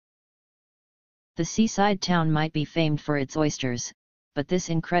The seaside town might be famed for its oysters, but this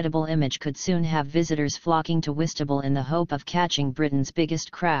incredible image could soon have visitors flocking to Whitstable in the hope of catching Britain's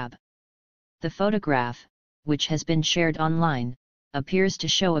biggest crab. The photograph, which has been shared online, appears to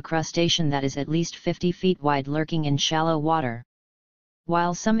show a crustacean that is at least 50 feet wide lurking in shallow water.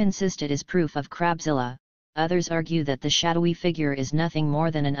 While some insist it is proof of Crabzilla, others argue that the shadowy figure is nothing more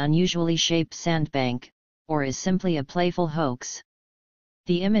than an unusually shaped sandbank, or is simply a playful hoax.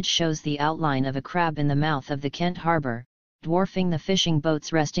 The image shows the outline of a crab in the mouth of the Kent harbour, dwarfing the fishing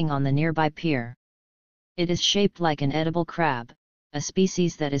boats resting on the nearby pier. It is shaped like an edible crab, a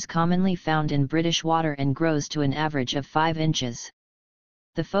species that is commonly found in British water and grows to an average of 5 inches.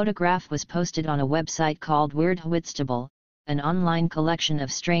 The photograph was posted on a website called Whitstable, an online collection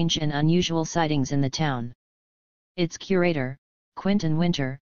of strange and unusual sightings in the town. Its curator, Quinton,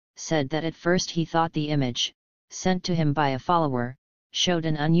 said that at first he thought the image, sent to him by a follower, showed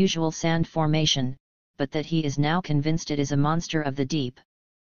an unusual sand formation, but that he is now convinced it is a monster of the deep.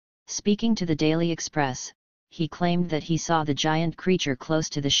 Speaking to the Daily Express, he claimed that he saw the giant creature close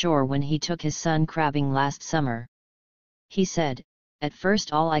to the shore when he took his son crabbing last summer. He said, "At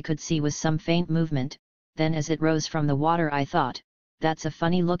first all I could see was some faint movement, then as it rose from the water I thought, that's a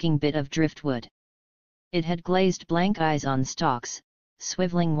funny-looking bit of driftwood." It had glazed blank eyes on stalks,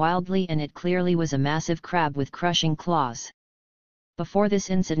 swivelling wildly, and it clearly was a massive crab with crushing claws. "Before this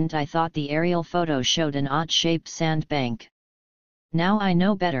incident I thought the aerial photo showed an odd-shaped sandbank. Now I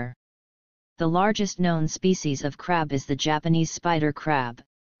know better." The largest known species of crab is the Japanese spider crab,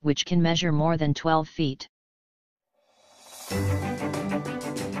 which can measure more than 12 feet.